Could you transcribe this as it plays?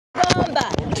ngamba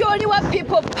kyoli wa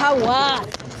people power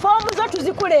fomu zo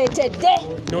tuzikuleetedde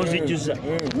n'ozijuza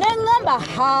nengamba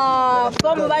ha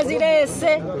fomu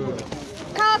bazireese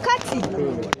kakati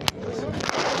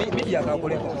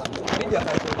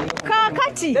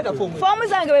fomu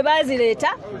zange bwe bazireeta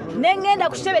nengenda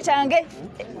ku kitebe kyange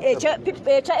ekya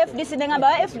FDC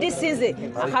nengamba FDC nze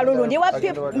akalulu ndi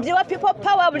wa people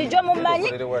power bulijjo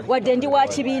mumanyi wadde ndi wa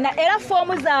kibiina era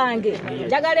fomu zange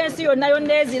njagala ensi yonna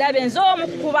yonna ezirabe nze omu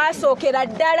ku baasookera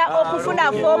ddala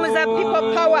okufuna fomu za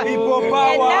people power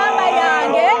enamba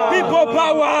yange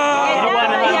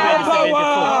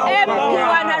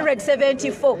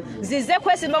MP174 zize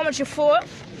kwesimba mu kifo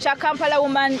kya Kampala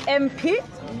Woman MP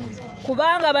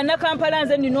kubanga bannakampala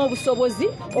nze nina obusobozi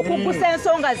okuggusa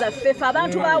ensonga zaffe ffe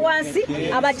abantu ba wansi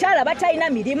abakyala batalina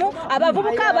mirimu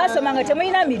abavubuka abaasoma nga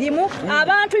temulina mirimu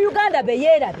abantu Uganda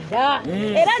beyeerabira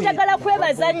era njagala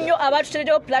kwebaza nnyo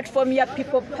abatuteredewo platform ya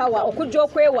people power okujja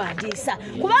okwewandiisa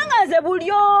kubanga nze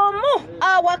buli omu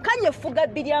awakanye effuga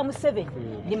bbiri ya Museveni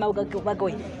ndi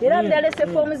mawugagobagoye era ndalese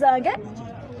foomu zange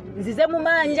nzize mu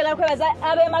maanyi njagala kwebaza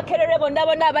ab'e Makerere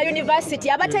bonna aba university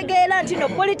abategeera nti no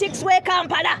politics w'e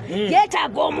Kampala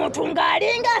yeetaaga omuntu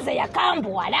ng'alinga nze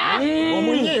yakambuwala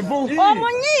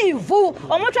omunyiivu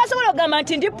omuntu asobola okugamba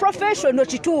nti ndi professional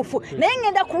kituufu naye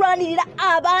ngenda kulwanirira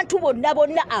abantu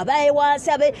bonna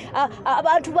abaewansi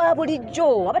abantu ba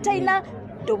bulijjo abatalina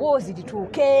ddoboozi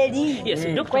lituuka eri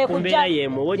Dr. Kumbeera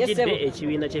yemu wojjidde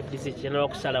ekibiina kya FDC kinalwa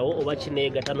kusalawo oba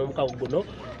kineegatta n'omukago guno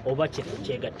oba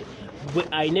kyegatte bwe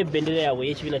alina ebbendera yaabwe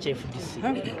y'ekibiina kya FDC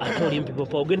ate oli people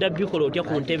power ogenda bikola otya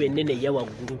ku ntebe ennene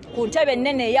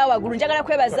eya waggulu njagala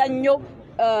kwebaza nnyo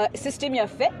system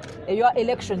yaffe eya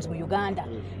elections mu Uganda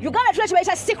tuna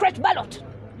kibayita secret ballot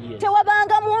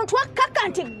tewabanga muntu akkaka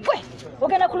nti gwe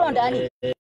ogenda kulonda ani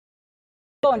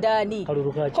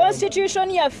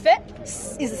Constitution yaffe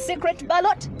is a secret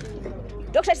ballot.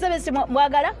 Dr. Kisebezi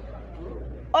mwagala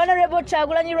Honorable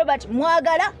Kyagulanyi Robert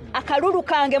mwagala akalulu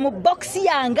kange mu box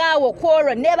yange awo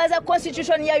kwolwo nebaza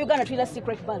Constitution ya Uganda tulina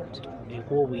secret ballot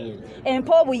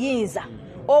empa obuyinza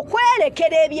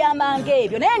okwelekera ebyamanga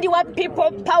ebyo naye ndi wa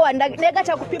people power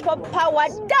negata ku people power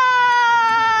da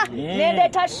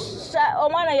nendeeta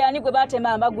omwana yani gwe batema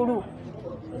amagulu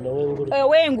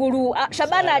wengulu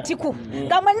Shabana Atiku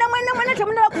nga mwena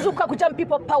temunaba kuzuukuka kutya mu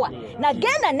people power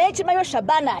nagenda n'ekimayo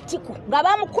Shabana Atiku nga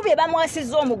bamukubye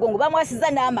bamwasizza omugongo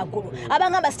bamwasizza n'amagulu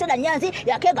abangamba Stella Nyanzi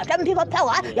yakeegatta mu people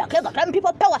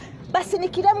power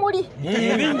basinikire muli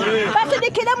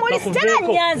Stella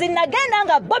Nyanzi nagenda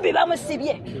nga Bobby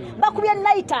bamusibye bakubye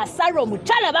naita asaro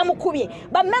omukyala bamukubye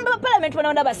bamemba ba parliament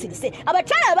bonna basirise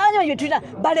abakyala abanyonyo tulina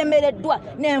balemereddwa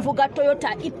n'envuga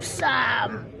Toyota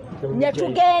Ipsam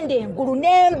netugende engulu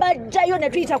nembajjayo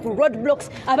netuyita ku roadblocks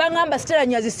abangamba Stella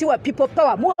Nyanzi siwa people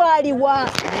power mwaliwa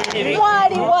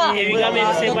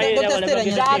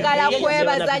njagala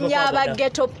kwebaza nnyo aba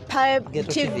Ghetto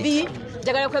TV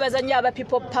njagala kwebaza nnyo aba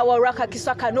people power raka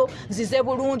kisakano nzize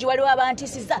bulungi waliwo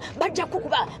abantisiza bajja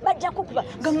kukuba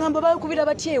nga ngamba bakubira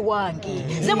batye wange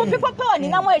nze mu people power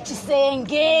ninamu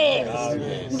ekisenge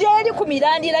nderi ku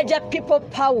mirandira gya people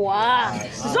power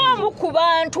z'omu ku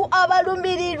bantu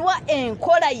abalumirirwa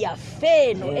enkola yaffe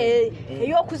eno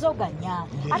ey'okuzoganya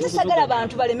ate sagala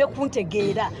abantu baleme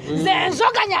kuntegeera nze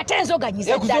nzoganya ate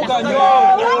nzoganyiza ddala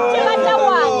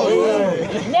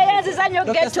neyanziza nnyo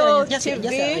Ghetto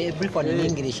TV. In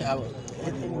English,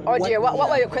 oh dear, what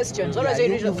were your questions? What was your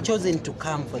reason? You've chosen to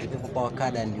come for the people power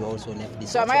card, and you also left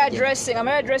this. So am I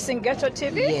addressing Ghetto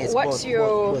TV? Yes. What's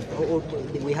your?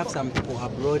 We have some people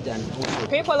abroad and also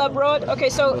people abroad. Okay,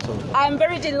 so I'm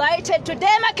very delighted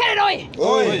today, Makerere.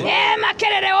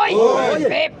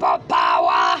 People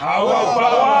power.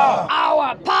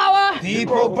 Our power.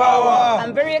 People power.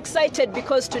 I'm very excited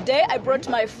because today I brought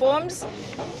my forms.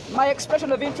 My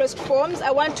expression of interest forms.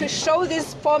 I want to show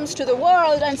these forms to the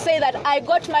world and say that I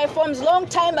got my forms long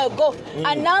time ago.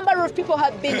 A number of people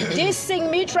have been dissing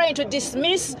me, trying to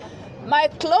dismiss my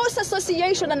close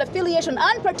association and affiliation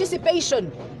and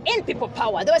participation in people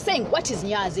power. They were saying, what is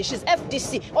Nyanzi? She's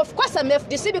FDC. Of course I'm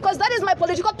FDC because that is my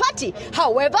political party.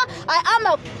 However, I am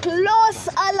a close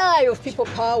ally of people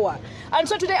power. And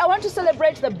so today I want to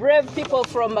celebrate the brave people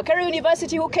from Makerere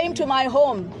University who came to my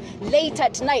home late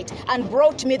at night and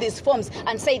brought me these forms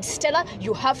and said, Stella,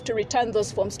 you have to return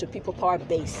those forms to people power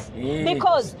base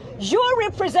because you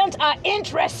represent our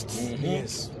interests.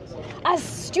 Yes. As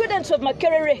students of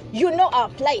Makerere, you know our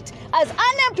plight. As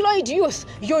unemployed youth,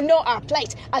 you know our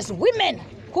plight. As women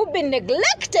who've been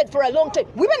neglected for a long time,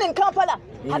 women in Kampala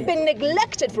have been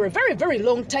neglected for a very, very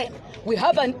long time. We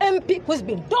have an MP who's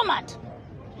been dormant.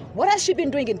 What has she been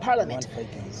doing in Parliament?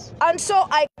 And so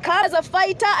I come as a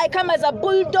fighter, I come as a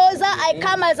bulldozer, I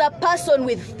come as a person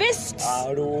with fists.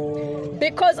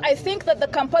 Because I think that the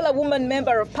Kampala Woman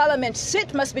Member of Parliament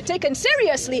seat must be taken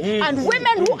seriously, and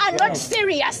women who are not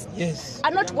serious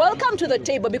are not welcome to the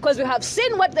table, because we have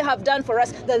seen what they have done for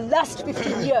us the last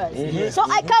 15 years. So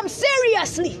I come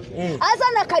seriously as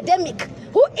an academic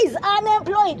who is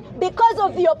unemployed because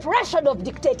of the oppression of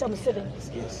dictator Museveni.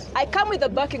 I come with the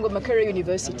backing of Makerere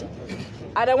University,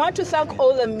 and I want to thank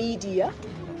all the media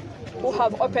who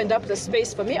have opened up the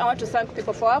space for me. I want to thank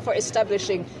People Power for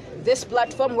establishing this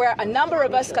platform where a number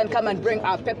of us can come and bring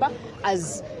our paper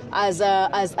as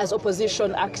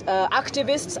opposition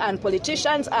activists and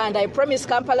politicians. And I promise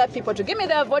Kampala people to give me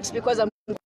their votes, because I'm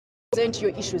going to present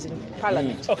your issues in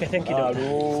Parliament. Okay, thank you,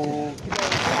 Doctor.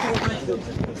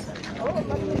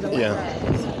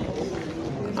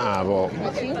 Abo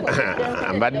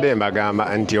mbadde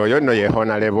mbagamba nti oyo nno ye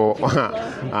Honorable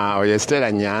oyo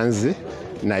Stella Nyanzi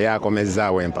naye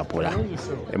akomezaawo empapula.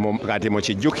 Kati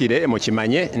mukijjukire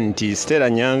mukimanye nti Stella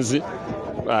Nyanzi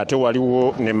ate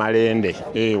waliwo ne Malende,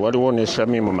 waliwo ne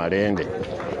Shamimu Malende.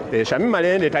 Shamimu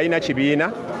Malende talina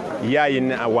kibiina,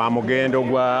 yayina wa mugendo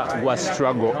gwa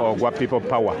struggle ogwa People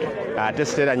Power. Ate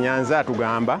Stella Nyanzi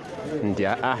atugamba nti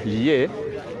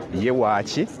ye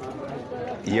waaki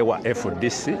ye wa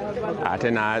FDC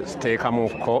ate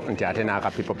nateekamuko nti ate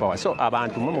n'aka People Power. So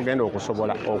abantu mugenda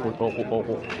okusobola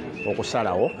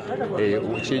okusalawo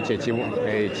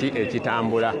ki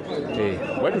ekitambula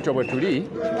bwetutyo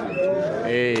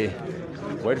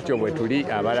bwe tuli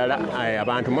abalala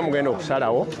abantu mugenda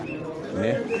okusalawo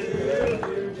ne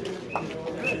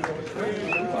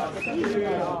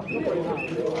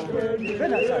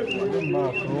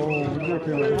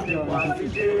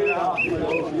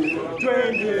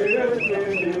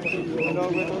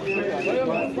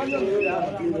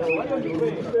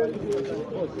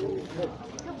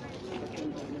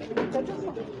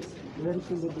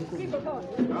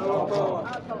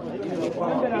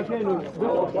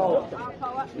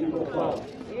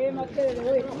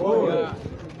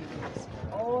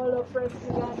All oppressed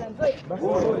Ugandans,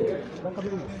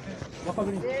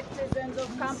 citizens of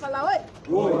Kampala,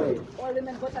 all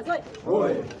women voters,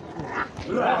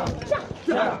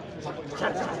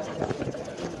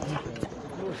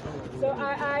 So I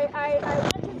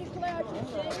want to declare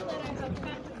today that I have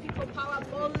come to People Power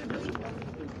boldly.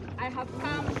 I have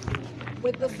come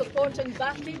with the support and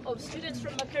backing of students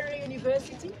from Makerere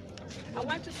University. I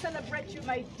want to celebrate you,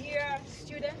 my dear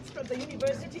students from the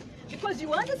university, because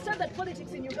you understand that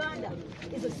politics in Uganda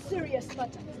is a serious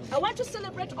matter. I want to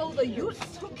celebrate all the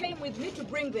youths who came with me to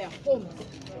bring their homes.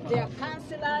 They are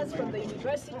councillors from the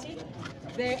university.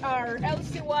 They are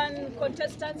LC1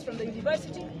 contestants from the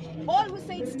university. All who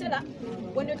say, Stella,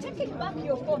 when you're taking back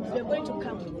your forms, they're going to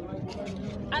come with you.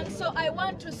 And so I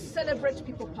want to celebrate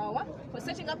People Power for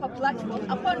setting up a platform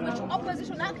upon which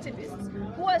opposition activists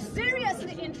who are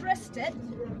seriously interested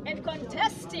in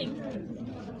contesting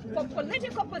for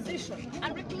political position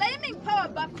and reclaiming power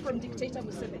back from dictator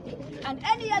Museveni and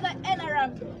any other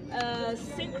NRM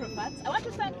sycophants. I want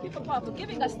to thank People Power for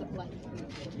giving us the platform.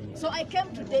 So I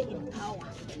came today in power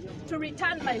to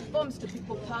return my forms to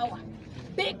People Power,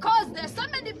 because there are so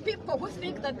many people who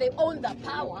think that they own the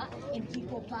power in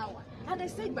People Power. And I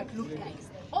said, but look guys,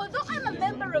 although I'm a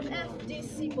member of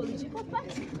FDC political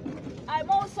party, I'm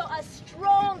also a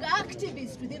strong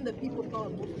activist within the People Power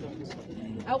movement.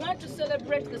 I want to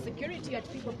celebrate the security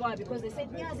at People Power, because they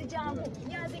said, Nyazi Jambo,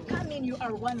 Nyazi, come in, you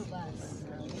are one of us.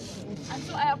 And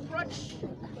so I approached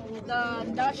the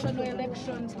National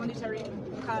Elections Monitoring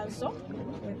Council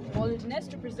with boldness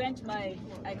to present my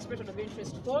expression of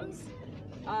interest forms.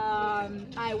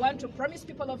 I want to promise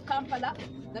people of Kampala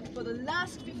that for the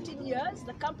last 15 years,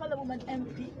 the Kampala Woman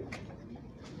MP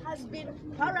has been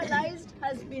paralyzed,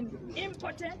 has been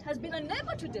impotent, has been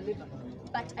unable to deliver.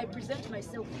 But I present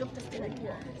myself, Dr. Stella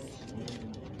Nyanza,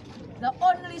 the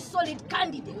only solid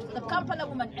candidate for the Kampala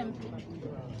Woman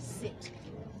MP seat.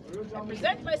 I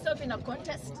present myself in a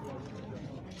contest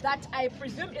that I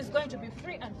presume is going to be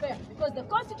free and fair, because the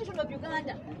Constitution of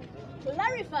Uganda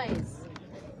clarifies,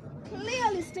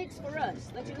 clearly states for us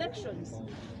that elections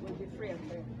will be free and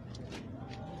fair.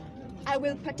 I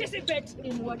will participate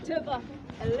in whatever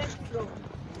electoral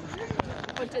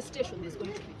contestation there's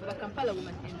going to be for the Kampala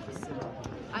Woman MP.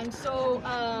 And so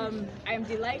I am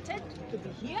delighted to be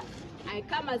here. I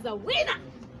come as a winner,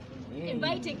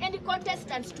 inviting any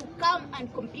contestants to come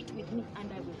and compete with me, and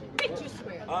I will beat you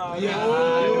square.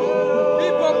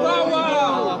 People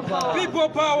power! People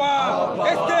power!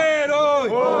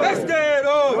 Estero!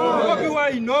 Estero! Obi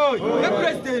Wine! The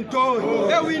president! golden toy,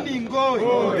 a winning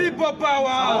goal, people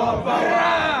power.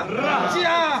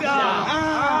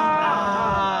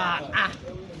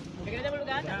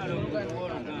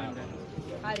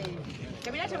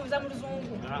 Kabinete muza mu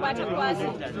luzungu kwata kwasi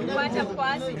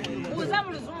muza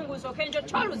mu luzungu so kenjo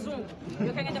cho luzungu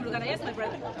you can get them Luganda. Yes, my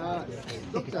brother.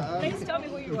 Doctor, please tell me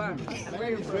who you are. My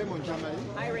name is Raymond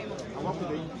Chamali. Hi, Raymond. I work with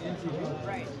the NTV.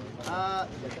 Right.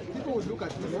 People would look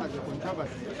at this as a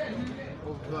controversy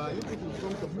of you people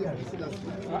from the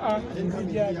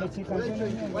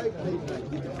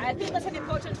I think that's an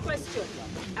important question.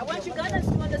 I want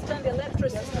Ugandans to understand the electoral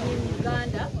system in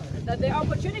Uganda, that there are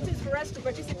opportunities for us to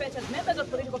participate as members of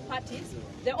political parties.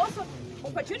 There are also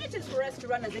opportunities for us to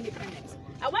run as independents.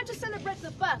 I want to celebrate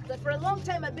the fact that for a long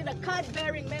time I've been a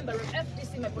card-bearing member of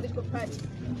FDC, my political party.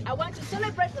 I want to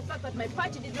celebrate the fact that my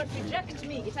party did not reject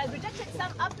me. It has rejected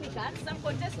some applicants, some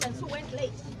contestants who went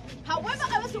late. However,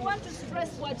 I also want to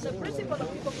stress what the principle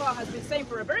of People Power has been saying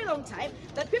for a very long time,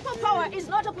 that People Power is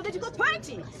not a political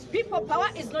party. People Power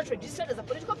is not registered as a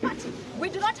political party. We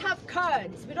do not have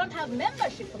cards. We don't have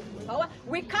membership of People Power.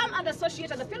 We come and associate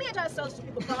and affiliate ourselves to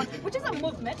People Power, which is a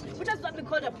movement, which has not been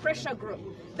called a pressure group.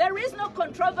 There is no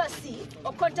controversy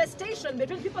or contestation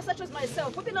between people such as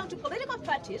myself who belong to political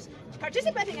parties,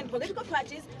 participating in political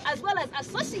parties, as well as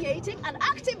associating and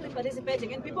actively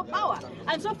participating in People Power.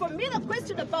 And so for me, the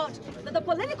question about the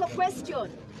political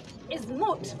question is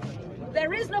moot.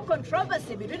 There is no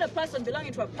controversy between a person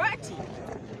belonging to a party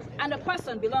and a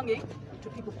person belonging to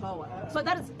People Power. So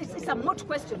that is, it's a moot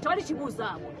question.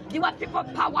 You are People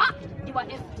Power, you are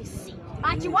FDC.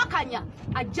 Achiwakanya,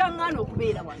 ajangano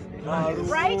kubeera wano.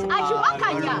 Right?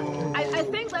 Achiwakanya. I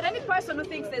think that any person who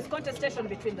thinks there's contestation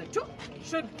between the two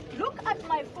should look at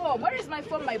my form. Where is my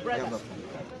form, my brother?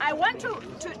 I want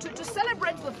to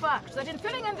celebrate the fact that in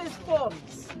filling in these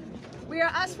forms, we are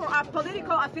asked for our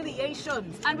political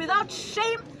affiliations, and without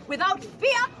shame, without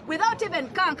fear, without even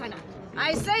kankana.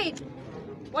 I say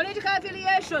political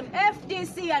affiliation,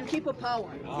 FDC and People Power.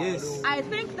 Yes. I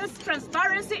think this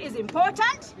transparency is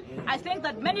important. I think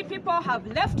that many people have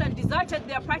left and deserted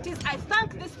their parties. I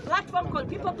thank this platform called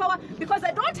People Power because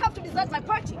I don't have to desert my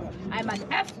party. I'm an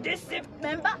FDC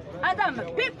member and I'm a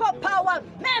People Power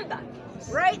member.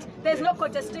 Right? There's no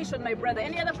contestation, my brother.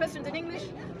 Any other questions in English?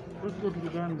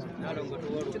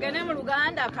 Tugende mu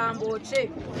Luganda kamboche.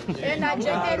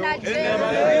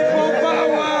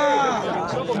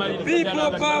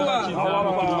 People power.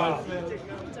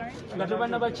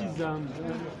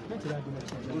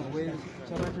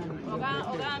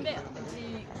 Ogambe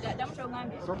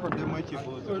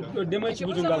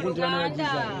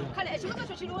kale ekibuzo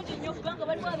kyo kirungi nnyo kubanga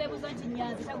baliwo abeebuuza nti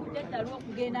Nyanzi tagudde eddalu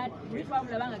okugenda buli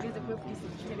twamulaba nga agenze kwefulisa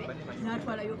ekitebe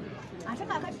n'atwalayo ate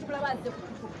kaakati tulaba azze ku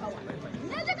People Power.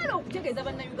 Njagala okutegeeza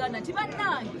bannayuganda nti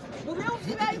bannange mu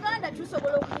by'obufuzi bya Uganda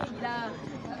tusobola okuyingira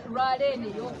lwaleene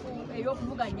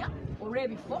ey'okuvuganya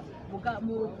olw'ebifo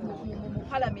mu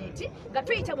palamenti nga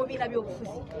tuyita mu biina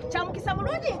by'obufuzi. Kya mukisa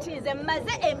mulungi nti nze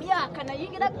mmaze emyaka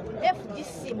nayingira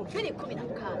FDC mu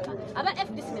 2016 aba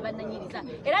FDC ne bannanyiriza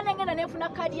era nengenda nefuna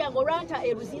kaadi yange olwanta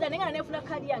eruziira nengenda nefuna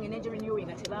kaadi yange nenjirenyowe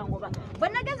nga tebangoba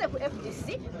banagenze ku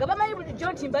FDC nga bamanyi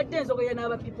bulijjo nti mbadde enzogoya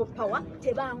n'aba People Power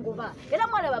tebangoba era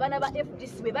mwalaba abaana ba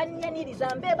FDC bwe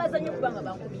bannyaniriza mbeebaza nnyo kubanga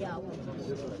bankumyawo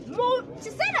mu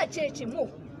kiseera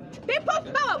kyekimu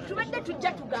People Power tubadde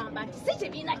tujja tugamba nti si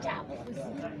kibiina kyabufuzi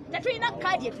tetulina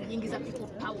kaadi etuyingiza People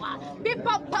Power.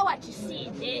 People Power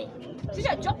kisinde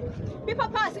kikyokyo. People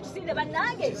Power si kisinde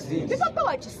bannange. People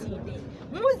Power kisinde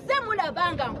muzze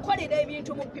mulabanga nkolera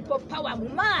ebintu mu People Power mu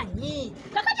maanyi.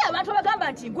 Kakati abantu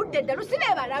bagamba nti ngudde eddalu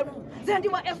sineebalalu ze ndi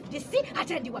wa FDC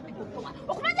ate ndi wa People Power.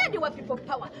 Okumanya ndi wa People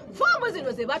Power foomu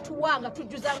zino ze batuwanga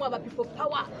tujjuzaamu aba People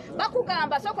Power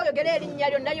bakugamba sooka oyogera erinnya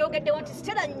lyo nayogeddewo nti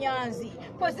Stella Nyanzi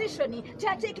position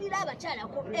kyatiikirira abakyala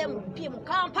ku MP mu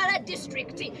Kampala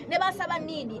district ne basaba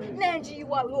nini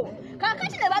nenjiwawo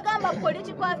kakati ne bagamba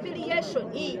political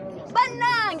affiliation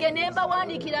bannange ne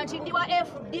mbawandiikira nti ndi wa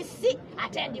FDC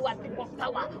ate ndi wa People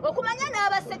Power okumanya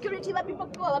n'aba security ba People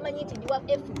Power bamanyi nti ndi wa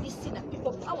FDC na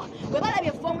People Power bwe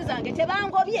balabye foomu zange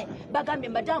tebangobye bagambye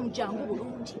mbadamu jangu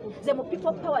bulungi ze mu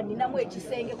People Power ninamu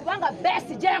ekisenge kubanga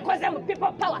besi gye nkoze mu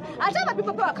People Power ate aba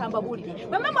People Power kamba bulire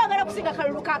bwe mwagala kusinga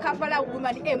kalulu ka Kampala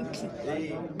woman MP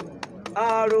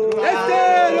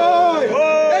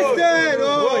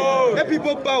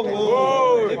People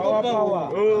Power.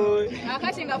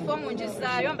 Akati nga fomu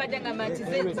njisaayo mbadde ngamba nti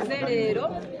ze leero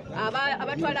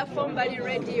abatwala fomu bali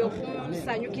ready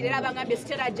okunsanyukira abangambye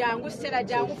Stella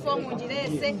jangu fomu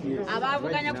ngireese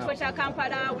abavuganya ku kifo kya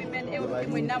Kampala women MP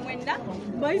mwenna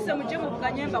bayise mujje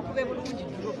muvuganye mbakube bulungi.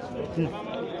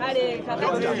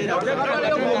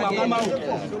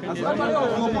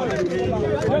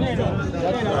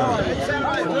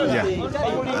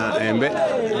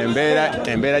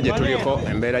 embeera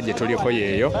gye tuliko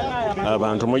yeeyo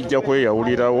abantu mujja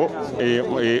kweyawulirawo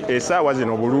essaawa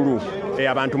zino bululu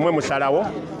abantu mwe musalawo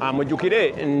mujjukire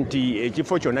nti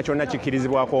ekifo kyonna kyonna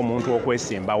kikkirizibwako omuntu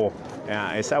okwesimbawo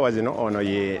essaawa zino ono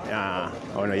ye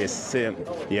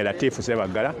Latifu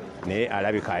Ssebaggala naye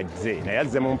alabika azze naye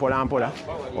azze mu mpolampola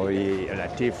oye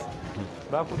Latifu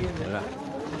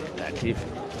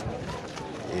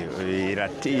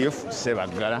Latifu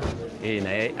Ssebaggala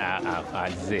naye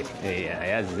azze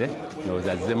ayazze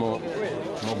ndowooza azze mu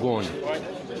gundi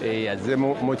azze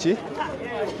muki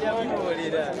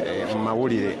mu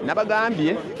mawulire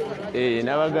nabagambye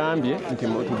nti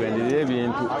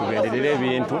tugenderere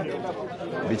ebintu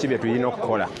biki bye tulina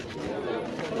okukola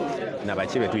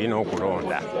nabaki bye tulina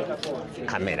okulonda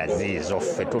kamera ziizo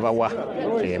ffe tubawa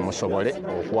musobole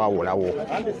okwawulawo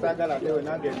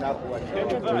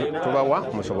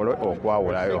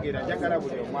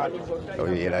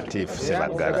oyo ye Latifu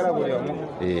Ssebaggala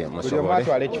musobole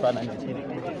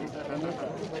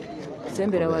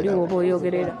sembera wali woba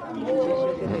oyogerera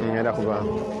era kuba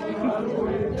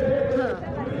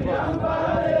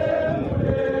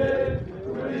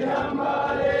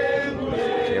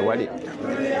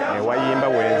ewayimba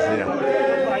wenzira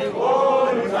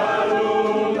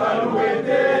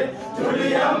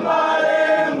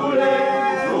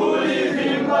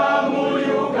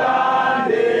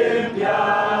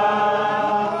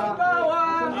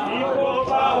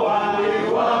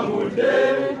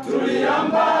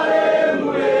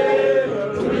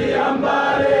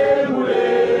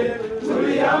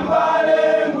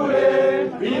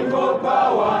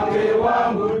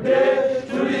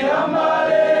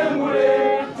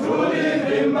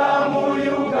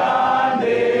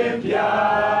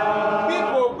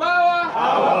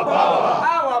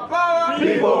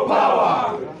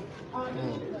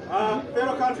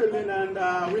Fellow countrymen and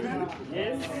women,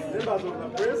 members of the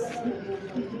press,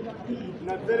 in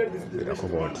a very distinguished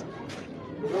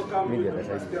welcome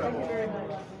to Stella.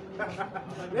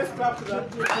 Let's clap to that.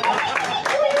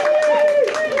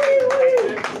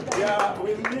 Yeah,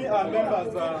 with me are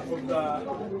members of the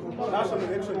National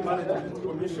Election Management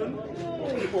Commission,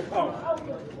 People Power.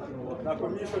 The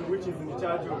commission which is in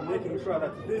charge of making sure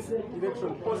that this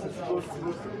election process goes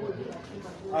smoothly.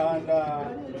 And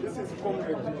this is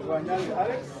Comrade Wanyangi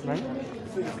Alex.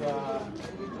 This is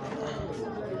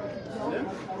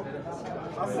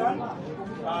Hassan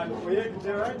and Oyeg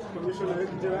Gerard, Commissioner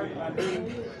Oyeg Gerard, and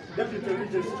then Deputy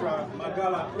Registrar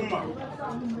Magala Umar.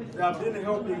 They have been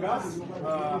helping us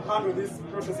handle this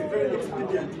process very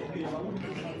expediently.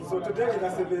 So today is the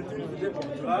 17th day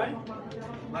of July,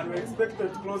 and we're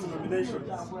expected to close nominations.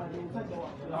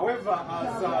 However,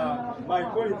 as my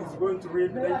colleague is going to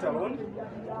read later on,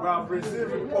 we have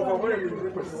received overwhelming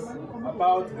requests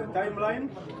about the timeline,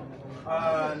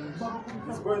 and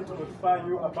it's going to notify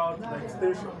you about the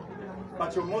extension.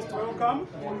 But you're most welcome,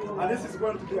 and this is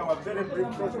going to be our very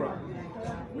brief program.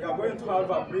 We are going to have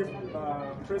a brief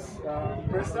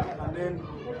presser, and then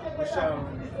we shall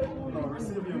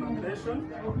receive your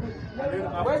nomination, and then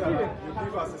after you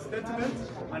give us a statement,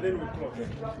 and then we close.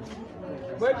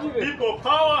 People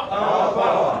power! Our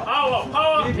power! Our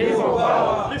power! People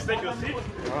power! Please take your seat.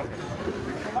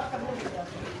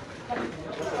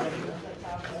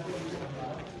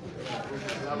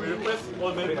 We request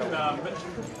all members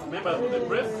of the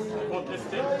press, both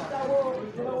estate,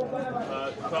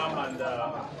 to come and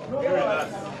be with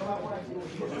us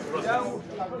for this process.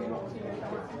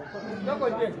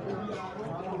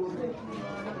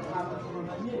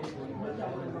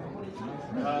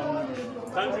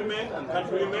 Countrymen and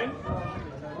countrywomen,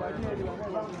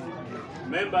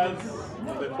 members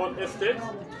of the fourth estate,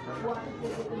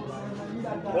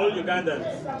 all Ugandans.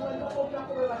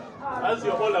 As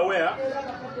you're all aware,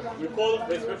 we call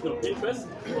for expression of interest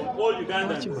from all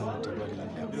Ugandans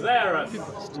desirous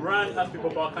to run as people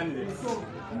power candidates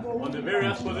on the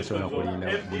various positions of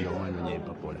MP,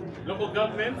 local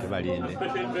government, and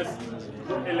special interest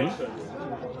elections.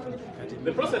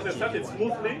 The process has started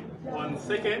smoothly on the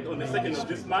 2nd of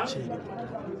this month,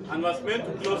 and was meant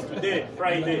to close today,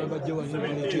 Friday,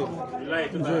 17th July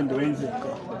 2020.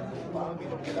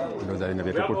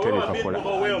 We have been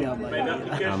overwhelmed by the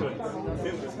applications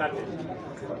since we started,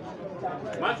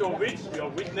 much of which we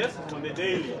have witnessed on the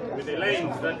daily with the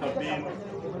lines that have been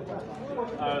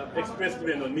expressed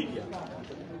even on media.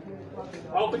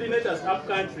 Our coordinators up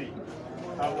country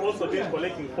have also been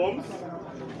collecting forms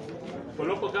for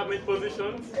local government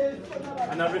positions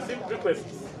and have received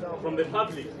requests from the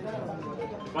public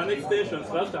of an extension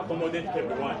so as to accommodate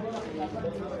everyone.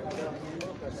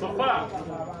 So far,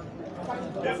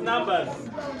 these numbers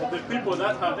of the people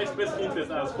that have expressed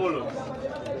interest are as follows.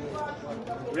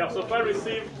 We have so far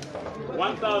received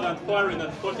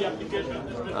 1,440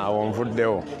 applications. Awo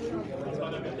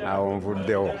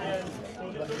nvuddewo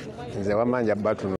nze wamanja batu